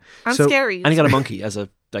 yeah. And So- scary. And he got a monkey as a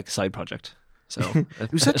side project. So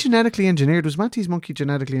was that genetically engineered? Was Matty's monkey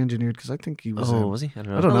genetically engineered? Because I think he was. was he? I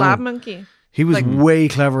don't know. I don't a know. lab monkey. He was Like- way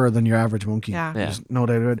cleverer than your average monkey. Yeah. Yeah. There's no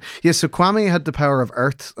doubt about it. Yeah, so Kwame had the power of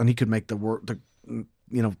earth, and he could make the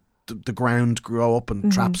ground grow up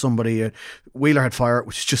and trap somebody. Wheeler had fire,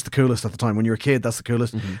 which is just the coolest at the time. When you're a kid, that's the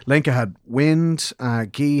coolest. Lenka had wind,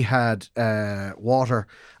 Guy had water,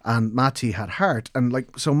 and Matty had heart. And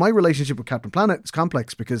like, so my relationship with Captain Planet is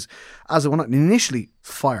complex, because as it went on, initially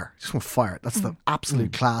fire, just want fire. That's the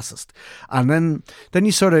absolute classest. And then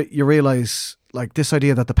you realise, like, this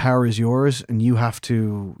idea that the power is yours and you have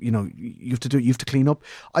to, you have to clean up.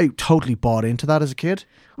 I totally bought into that as a kid.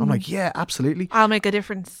 I'm like, yeah, absolutely. I'll make a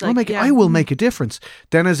difference. Like, I will make a difference.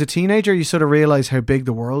 Then as a teenager, you sort of realize how big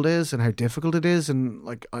the world is and how difficult it is. And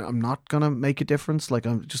like, I'm not going to make a difference. Like,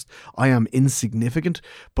 I am insignificant,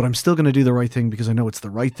 but I'm still going to do the right thing because I know it's the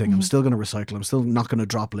right thing. I'm still going to recycle. I'm still not going to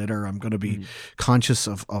drop litter. I'm going to be conscious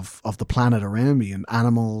of the planet around me and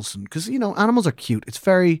animals. And because, animals are cute. It's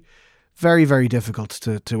very, very, very difficult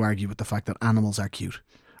to argue with the fact that animals are cute.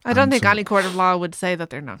 I don't And think so- any court of law would say that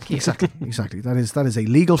they're not cute. Exactly. That is a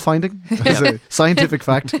legal finding. That is a scientific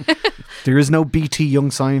fact. There is no BT Young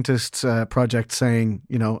Scientists project saying,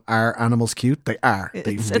 are animals cute? They are.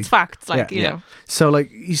 It's facts, like, you know. So, like,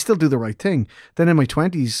 you still do the right thing. Then in my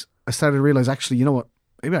 20s, I started to realize, actually, you know what?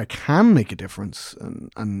 Maybe I can make a difference,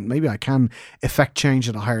 and maybe I can effect change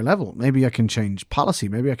at a higher level. Maybe I can change policy.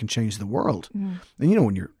 Maybe I can change the world. And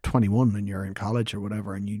when you're 21 and you're in college or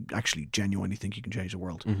whatever, and you actually genuinely think you can change the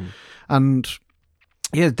world. And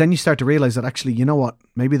yeah, then you start to realize that actually, you know what?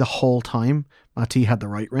 Maybe the whole time Matty had the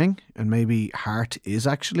right ring, and maybe heart is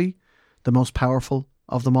actually the most powerful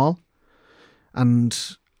of them all. And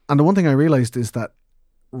the one thing I realized is that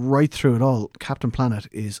right through it all, Captain Planet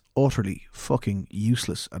is utterly fucking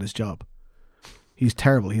useless at his job. He's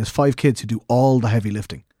terrible. He has 5 kids who do all the heavy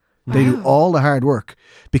lifting. They do all the hard work,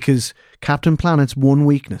 because Captain Planet's one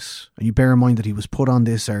weakness, and you bear in mind that he was put on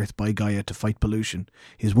this earth by Gaia to fight pollution,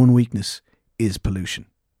 his one weakness is pollution.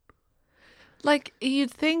 Like,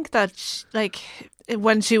 you'd think that,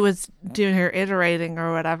 when she was doing her iterating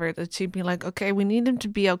or whatever, that she'd be like, okay, we need him to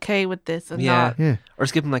be okay with this and not Yeah. Or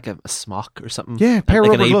just give him like a smock or something. Yeah, pair of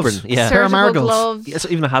like an rubber apron. gloves. Yeah. Pair of surgical marigolds. gloves. Yeah, so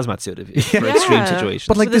even a hazmat suit for extreme situations.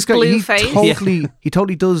 But like With this his guy, blue he face.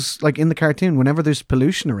 totally does, like in the cartoon, whenever there's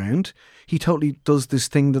pollution around, he totally does this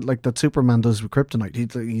thing that Superman does with kryptonite.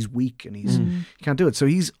 He's weak and he can't do it. So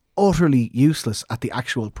he's utterly useless at the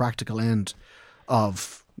actual practical end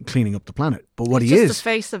of cleaning up the planet. But what He's he just is, the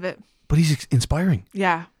face of it. but he's inspiring.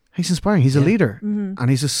 Yeah. He's inspiring. He's a leader, and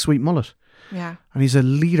he's a sweet mullet. Yeah. And he's a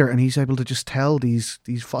leader, and he's able to just tell these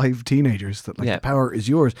 5 teenagers that the power is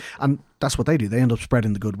yours, and that's what they do. They end up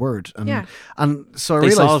spreading the good word, and so I They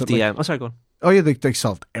realized solved that, the. Sorry, go on. oh yeah, they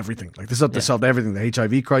solved everything. Like they solved everything. The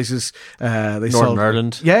HIV crisis. They solved Northern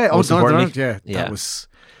Ireland. Yeah, most Northern importantly. Ireland. Yeah, Yeah. that was.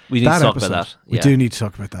 We need to That talk episode, about that. we Yeah. do need to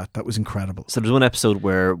talk about that. That was incredible. So there's one episode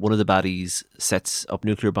where one of the baddies sets up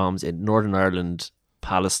nuclear bombs in Northern Ireland,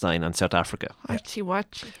 Palestine, and South Africa.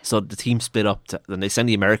 Watch. So the team split up, and they send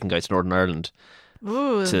the American guy to Northern Ireland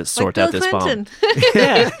Ooh, to like sort Bill out this Clinton. bomb.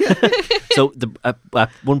 Yeah. So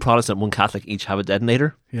one Protestant, one Catholic each have a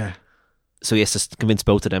detonator. Yeah. So he has to convince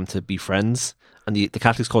both of them to be friends. And the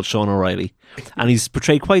Catholic's called Sean O'Reilly, and he's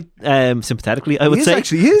portrayed quite sympathetically, I would He is say,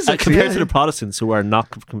 actually, compared yeah. to the Protestants who are not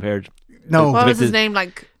compared. No, What was his Convicted. name?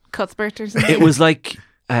 Like Cuthbert or something? It was like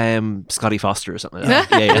Scotty Foster or something like that.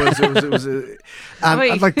 Yeah, it was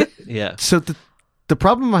and like yeah. so the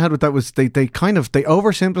problem I had with that was they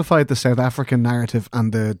oversimplified the South African narrative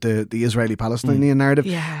and the Israeli Palestinian narrative,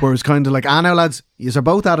 Yeah. where it was kind of like, now lads, yous are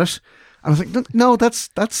both at it. I was like, no,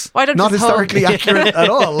 that's Why don't not you hug? historically accurate at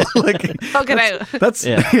all. Like, Hug it out. that's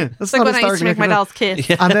Yeah. that's It's like not when I used to historically make my accurate. dolls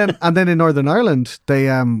kiss. And then in Northern Ireland, they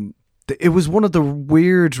it was one of the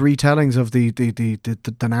weird retellings of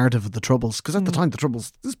the narrative of the Troubles, because at the time the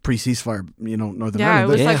Troubles, this is pre-ceasefire, Northern Yeah, it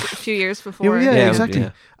Ireland. was Yeah. like a few years before. Yeah, Yeah,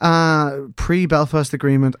 exactly. Pre-Belfast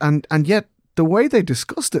Agreement, and yet the way they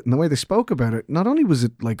discussed it and the way they spoke about it, not only was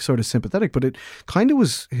it like sort of sympathetic, but it kind of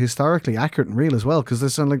was historically accurate and real as well. Because they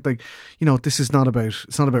sound like this is not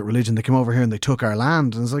about religion. They came over here and they took our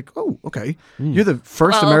land, and it's like, oh, okay, you're the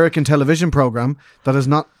first American television program that has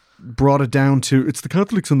not brought it down to it's the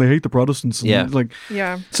Catholics and they hate the Protestants. And Yeah. like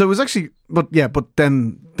Yeah. so it was actually, but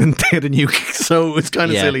then they had a nuke, so it's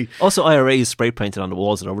kind of silly. Also, IRA is spray painted on the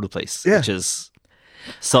walls and over the place, Yeah. which is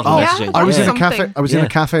subtle Oh, messaging. I was in a Something. cafe. I was in Yeah. a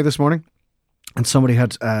cafe this morning, and somebody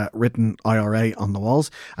had written IRA on the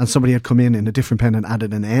walls, and somebody had come in a different pen and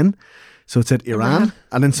added an N, so it said Iran,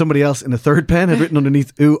 and then somebody else in a third pen had written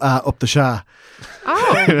underneath "Ooh up the Shah,"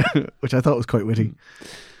 Oh, which I thought was quite witty.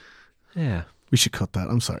 Yeah. We should cut that.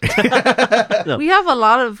 I'm sorry. we have a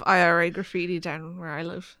lot of IRA graffiti down where I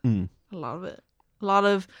live. Mm. A lot of it. A lot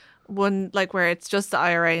of one like where it's just the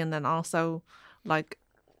IRA and then also like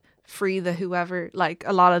free the whoever. Like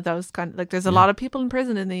a lot of those kind of like there's a lot of people in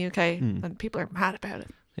prison in the UK and people are mad about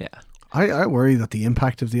it. Yeah. I worry that the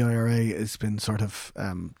impact of the IRA has been sort of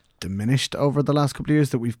diminished over the last couple of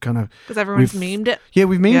years. That we've kind of Because everyone's We've- memed it.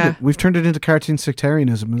 we've memed Yeah. it. We've turned it into cartoon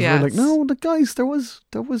sectarianism. And Yeah, we're like, it's- no, the guys, that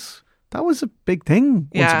was a big thing once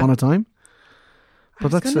Yeah. upon a time. I But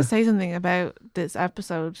was that's going to say something about this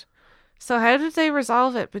episode. So how did they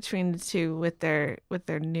resolve it between the two with their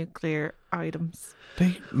nuclear items?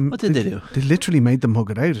 What did they do? They literally made them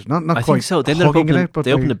hug it out. Not I quite think so. They ended up hugging it opening, out, but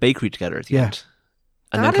they opened a bakery together at the Yeah. end.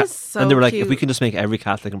 And That then is so and they were like, cute. if we can just make every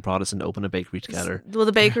Catholic and Protestant open a bakery together. Will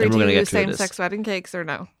the bakery Then we're gonna do get through same-sex this. wedding cakes or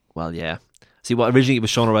no? Well, yeah. See, what originally it was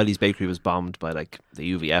Sean O'Reilly's bakery was bombed by like the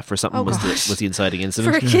UVF or something. Oh, was gosh. the inciting For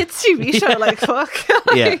a incident? kids' TV show, like fuck.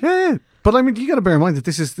 Yeah. Yeah, but I mean, you got to bear in mind that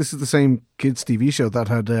this is the same kids' TV show that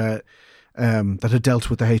had dealt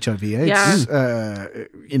with the HIV/AIDS,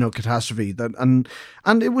 catastrophe.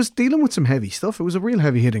 And it was dealing with some heavy stuff. It was a real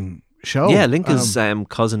heavy hitting show. Yeah, Lincoln's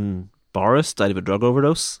cousin Boris died of a drug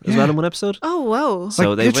overdose as well in one episode. Oh whoa! So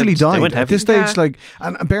like they literally went, died They went at heavy. this stage. Yeah. Like,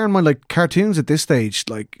 and bear in mind, like cartoons at this stage,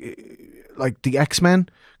 like the X-Men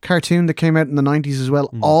cartoon that came out in the 90s as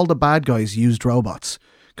well. All the bad guys used robots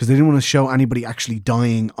because they didn't want to show anybody actually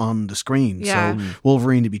dying on the screen. Yeah. So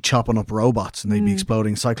Wolverine would be chopping up robots and they'd be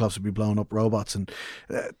exploding. Cyclops would be blowing up robots and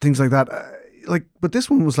things like that. But this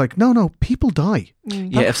one was like, no, people die.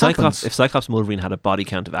 Yeah, if happens. Cyclops and Wolverine had a body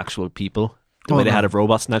count of actual people, the way they had of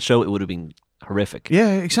robots in that show, it would have been horrific.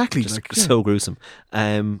 Yeah, exactly. Just Like, yeah. so gruesome.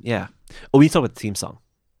 Yeah. Oh, we need to talk about the theme song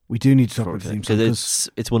We do need to talk about the theme song because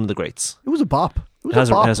it's one of the greats. it was a bop. It has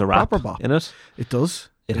a rap proper bop. in it. It does.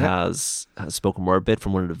 It Yeah. has a spoken word bit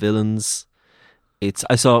from one of the villains. I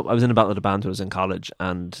was in a battle of the band when I was in college,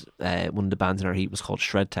 and one of the bands in our heat was called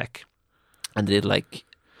Shred Tech, and they're like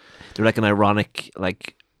an ironic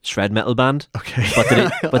like shred metal band. Okay.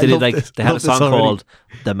 But they I love this. they had a Love this song already. called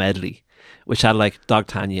The Medley, which had like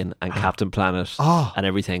Dogtanian and Captain Planet Oh. and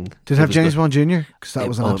everything. Did it have James Bond Jr.? Because that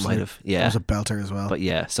was an it absolute, might have, yeah. That was a belter as well. But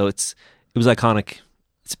yeah, so it was iconic.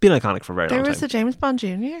 It's been iconic for a very There long was time. a James Bond Jr.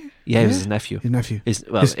 Yeah, it was his nephew. His nephew. His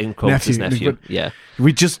in quotes, nephew. his nephew. Yeah.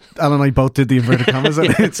 We just, Alan and I both did the inverted commas.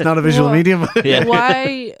 And it's not a visual What? medium. Yeah.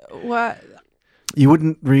 Why? What? You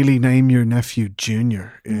wouldn't really name your nephew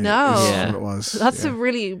Junior. No. is Yeah. what it was. That's a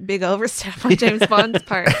really big overstep on James Bond's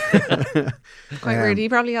part. Quite weird. He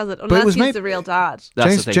probably has it, it unless was he's made- the real dad.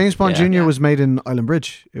 That's the thing. James Bond Yeah. Jr. Yeah. was made in Island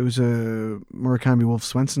Bridge. It was a Murakami Wolf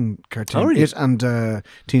Swenson cartoon. Oh, really? It and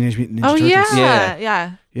Teenage Mutant Ninja Oh Turtles. yeah,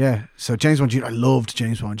 Yeah. Yeah. So James Bond Jr. I loved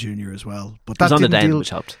James Bond Jr. as well, but It that was on the didn't Den, deal. which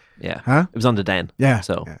helped. Yeah. Huh? It was on the Den. Yeah.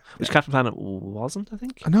 So, yeah. which Captain Planet wasn't, I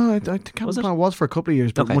think. No, I think Captain Was it? Planet was for a couple of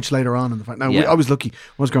years, but Okay. much later on in the fight. Now, Yeah. I was lucky. When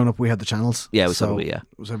I was growing up, we had the channels. Yeah, we so probably, yeah.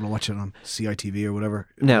 I was able to watch it on CITV or whatever.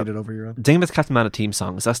 It Now- made it over your own. The thing about the Captain Planet theme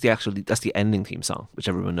song is that's the ending theme song, which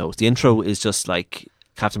everyone knows. The intro is just like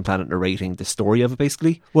Captain Planet narrating the story of it,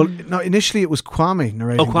 basically. Well, no, initially it was Kwame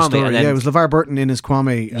narrating Oh, the Kwame, story. and then- Yeah, it was LeVar Burton in his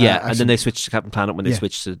Kwame. Yeah, and accent. then they switched to Captain Planet when they Yeah.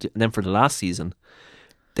 switched to. And then for the last season,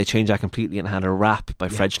 they changed that completely and had a rap by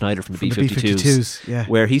Fred Schneider from the From the B-52s, B-52s, yeah.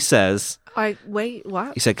 where he says, Wait,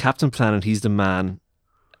 what? he said, Captain Planet, he's the man,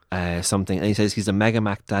 something, and he says he's the Mega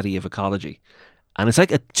Mac Daddy of ecology. And it's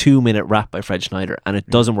like a 2-minute rap by Fred Schneider, and it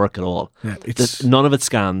doesn't work at all. Yeah, it's None of it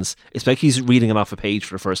scans. It's like he's reading it off a page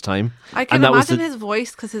for the first time. I can And that was imagine the- his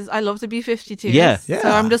voice because I love the B-52s. Yeah. So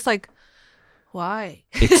Yeah. I'm just like, why?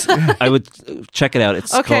 It's I would check it out.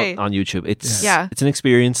 It's Okay. on YouTube. It's Yeah. it's an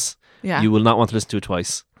experience. Yeah. You will not want to listen to it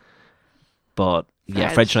twice. But yeah,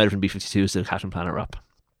 Fred. Fred Schneider from B-52s did a Captain Planet rap,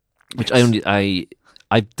 which maybe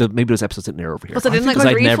those episodes didn't air over here. Was it in like Because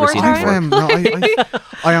I'd three, never 4 seen it times? before.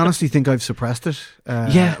 I honestly think I've suppressed it.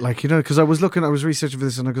 Yeah. Like, because I was researching for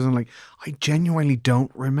this and I'm like, I genuinely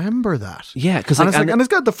don't remember that. Yeah, because And it's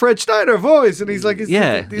got the Fred Schneider voice, and he's like,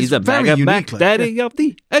 he's a very Mega unique. Mac like, Daddy of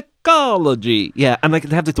the ecology. Yeah, and like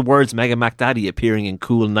they have like the words Mega Mac Daddy appearing in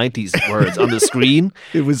cool 90s words on the screen.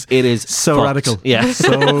 It was It is so fucked. radical. Yeah,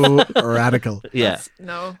 So radical. yeah.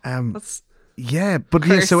 No. Um, That's yeah, but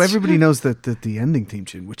yeah, so Cursed. everybody knows that the ending theme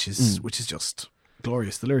tune, which is just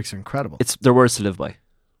glorious. The lyrics are incredible. It's their words to live by.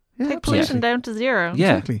 Yeah, take absolutely. pollution down to zero.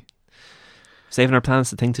 Yeah, Exactly. saving our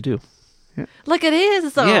planet's the thing to do. Like it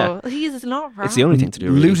is though. Yeah. He's not wrong. It's the only thing to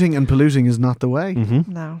do. Really. Looting and polluting is not the way.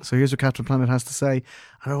 Mm-hmm. No. So here's what Captain Planet has to say.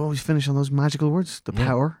 And I always finish on those magical words. The Yeah.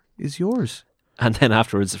 power is yours. And then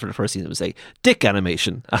afterwards, for the first season, it would say "dick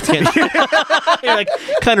animation" at the end. You're like,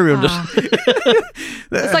 kind of ruined Ah.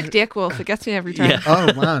 It's like Dick Wolf. It gets me every time. Yeah.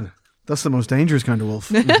 Oh, man. That's the most dangerous kind of wolf.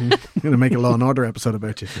 I'm going to make a Law and Order episode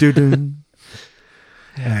about you. Doo-doo.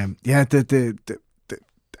 Yeah,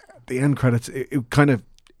 the end credits, it kind of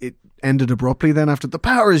it ended abruptly then after the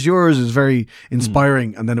power is yours is very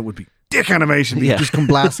inspiring, and then it would be dick animation. He'd Yeah. just come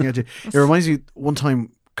blasting at you. It reminds me one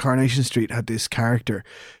time Coronation Street had this character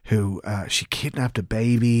who she kidnapped a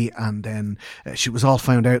baby, and then she was all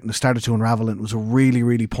found out and it started to unravel, and it was a really,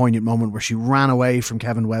 really poignant moment where she ran away from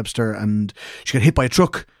Kevin Webster and she got hit by a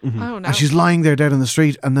truck. Oh no. And she's lying there dead on the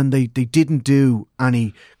street, and then they didn't do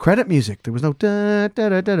any credit music. There was no da da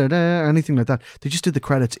da da da da or anything like that. They just did the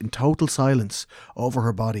credits in total silence over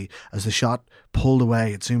her body as the shot pulled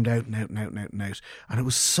away. It zoomed out and out and out and out and out, and it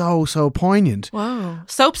was so poignant. Whoa.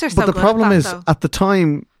 Soaps are so But the good at problem that, is, though. at the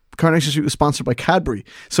time, Coronation Street was sponsored by Cadbury,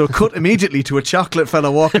 so it cut immediately to a chocolate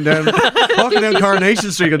fella walking down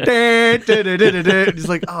Coronation Street, going da da da da da da. It's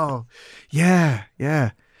like, oh, yeah.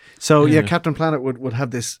 So yeah, Captain Planet would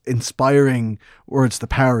have this inspiring words, "The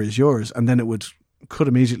power is yours," and then it would cut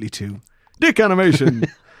immediately to dick animation. I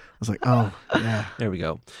was like, oh yeah. There we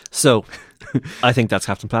go. So, I think that's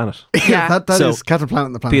Captain Planet. Yeah. that So, is Captain Planet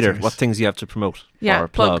and the Planet Peter, series. what things you have to promote Yeah, or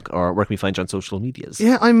plug, or where can we find you on social medias?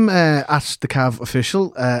 Yeah, I'm at the Cav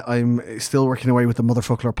Official. I'm still working away with the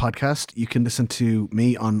Motherfuckler podcast. You can listen to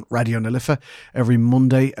me on Radio Nilifa every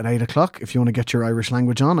Monday at 8 o'clock. If you want to get your Irish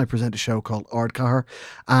language on, I present a show called Ardcahar.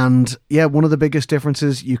 And yeah, one of the biggest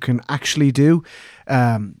differences you can actually do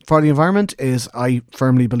for the environment is, I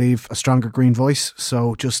firmly believe, a stronger green voice.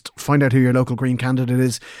 So just find out who your local green candidate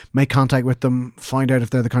is, make contact with them, find out if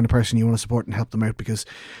they're the kind of person you want to support and help them out, because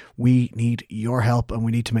we need your help and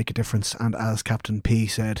we need to make a difference. And as Captain P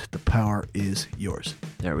said, the power is yours.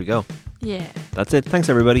 There we go. Yeah. That's it. Thanks,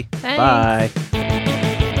 everybody. Thanks.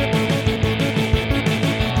 Bye.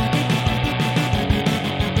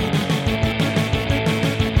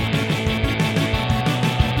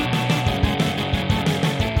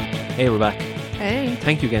 Hey, we're back. Hey.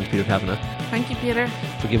 Thank you again to Peter Kavanagh Thank you, Peter.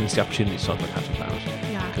 for giving us the opportunity to talk about Captain Planet,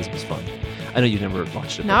 Yeah. because it was fun. I know you've never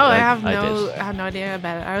watched it. No, but I did. had no idea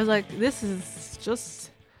about it. I was like, this is just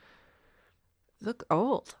look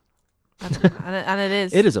old. And it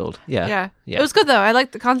is. It is old. Yeah. Yeah. Yeah. It was good though. I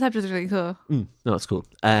like the concept. It was really cool. No, it's cool.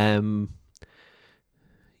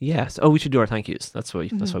 Yes. Oh, we should do our thank yous. That's why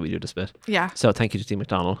we do this bit. Yeah. So thank you to Steve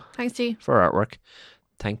McDonald Thanks, T. for our artwork.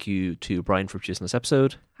 Thank you to Brian for producing this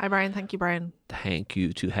episode. Hi, Brian. Thank you, Brian. Thank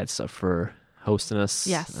you to Headstuff for hosting us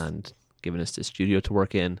Yes. and giving us the studio to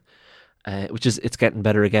work in, it's getting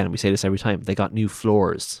better again. We say this every time. They got new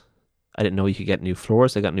floors. I didn't know you could get new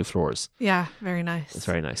floors. They got new floors. Yeah, very nice. It's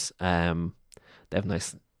very nice. They have a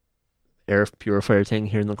nice air purifier thing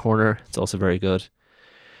here in the corner. It's also very good.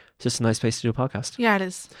 It's just a nice place to do a podcast. Yeah, it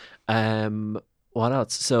is. What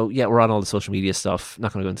else? So yeah, we're on all the social media stuff.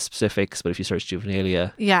 Not going to go into specifics, but if you search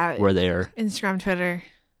Juvenilia, Yeah, we're there. Instagram, Twitter,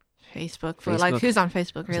 Facebook. But like, Facebook. who's on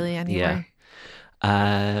Facebook really anymore?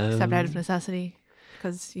 Except out of necessity,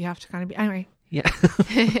 because you have to kind of be anyway. Yeah.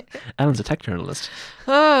 Alan's a tech journalist.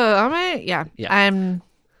 Oh, am I? Yeah. Yeah.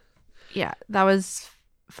 Yeah, that was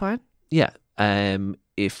fun. Yeah.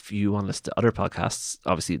 If you want to listen to other podcasts,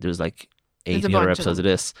 obviously there's like There's a 80 other bunch of episodes of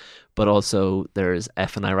this, but also there's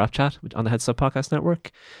F&I Rap Chat on the Headstuff Podcast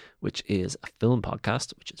Network, which is a film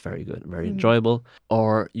podcast, which is very good and very enjoyable.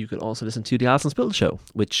 Or you could also listen to the Alison Spittle Show,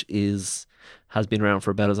 which has been around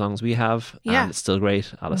for about as long as we have, Yeah. and it's still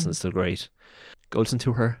great. Alison's still great. Go listen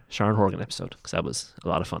to her Sharon Horgan episode, because that was a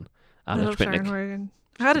lot of fun. I And love Sharon Horgan.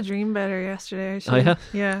 I had a dream about her yesterday. Actually. Oh, yeah?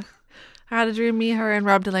 Yeah. I had a dream. Me, her, and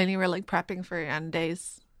Rob Delaney were like prepping for end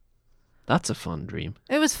days. That's a fun dream.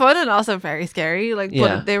 It was fun and also very scary. Like,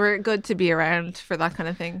 Yeah. but they were good to be around for that kind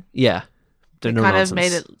of thing. Yeah. They're They no kind nonsense. of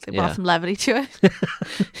made it. They brought Yeah. some levity to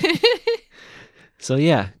it. So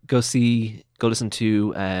yeah, go listen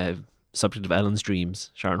to Subject of Ellen's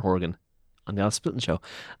Dreams, Sharon Horgan, on the Alison Spittle Show.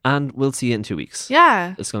 And we'll see you in 2 weeks.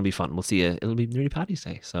 Yeah. It's going to be fun. We'll see you. It'll be nearly Paddy's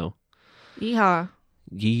Day. So Yeehaw.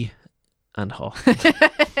 ye and haw.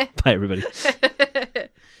 Bye, everybody.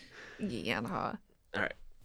 Yeehaw. All right.